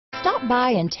Stop by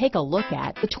and take a look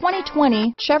at the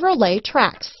 2020 Chevrolet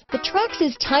Trax. The Trax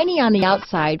is tiny on the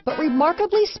outside, but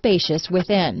remarkably spacious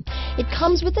within. It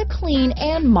comes with a clean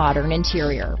and modern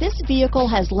interior. This vehicle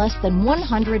has less than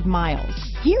 100 miles.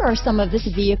 Here are some of this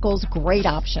vehicle's great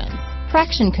options: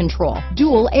 traction control,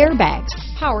 dual airbags,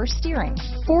 power steering,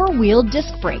 four-wheel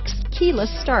disc brakes,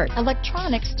 keyless start,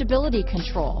 electronic stability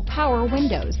control, power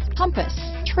windows, compass,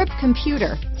 trip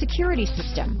computer, security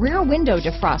system, rear window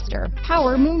defroster,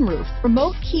 power moonroof,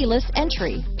 remote keyless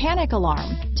entry, panic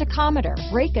alarm, tachometer,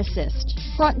 brake assist,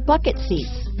 front bucket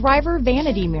seats, driver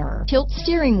vanity mirror, tilt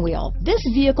steering wheel. This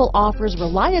vehicle offers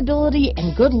reliability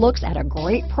and good looks at a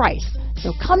great price.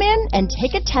 So come in and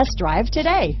take a test drive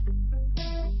today.